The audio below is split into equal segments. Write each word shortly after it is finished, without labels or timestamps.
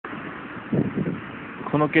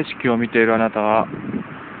この景色を見ているあなたは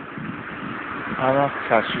天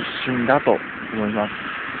草出身だと思います。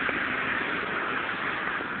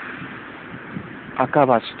赤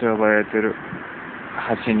橋と呼ばれている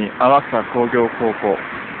橋に天草工業高校、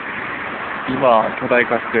今は巨大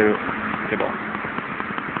化しているけど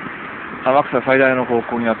天草最大の高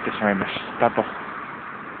校になってしまいましたと。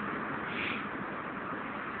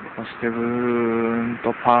そしてブーン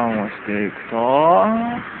とパンをしていくと、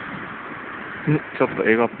ちょっと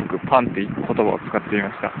映画っぽくパンって言葉を使っていま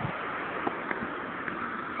した。こ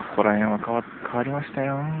こら辺は変わりました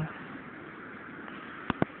よ。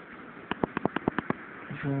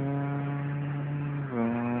ブーンブー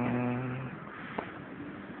ン。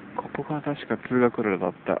ここが確か通学路だ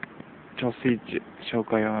った貯水池消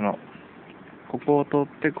化用の。ここを通っ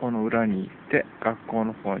てこの裏に行って学校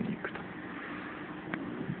の方に行くと。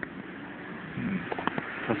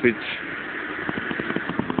貯水池。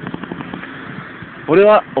俺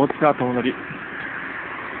は大塚とものり。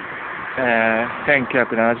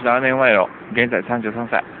1977年生まれの現在33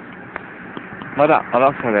歳。まだ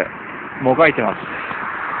天草でもがいてます。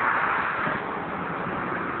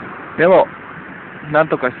でもなん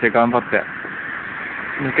とかして頑張って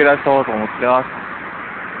抜け出そうと思ってます。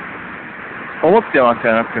思ってますじ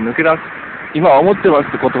ゃなくて抜け出す。今は思ってます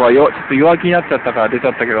って言葉はちょっと弱気になっちゃったから出ち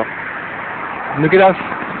ゃったけど、抜け出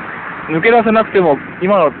せなくても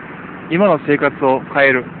今の生活を変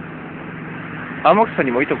える。天草に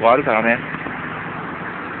もいいとこあるからね。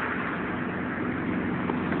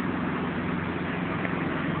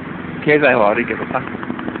経済は悪いけどさ。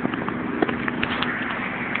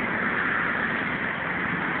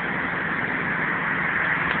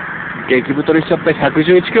激太りしちゃった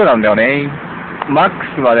111キロなんだよね。マック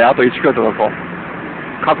スまであと1キロとか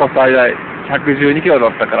過去最大112キロだ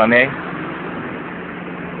ったからね。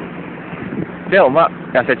でも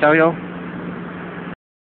痩せちゃうよ。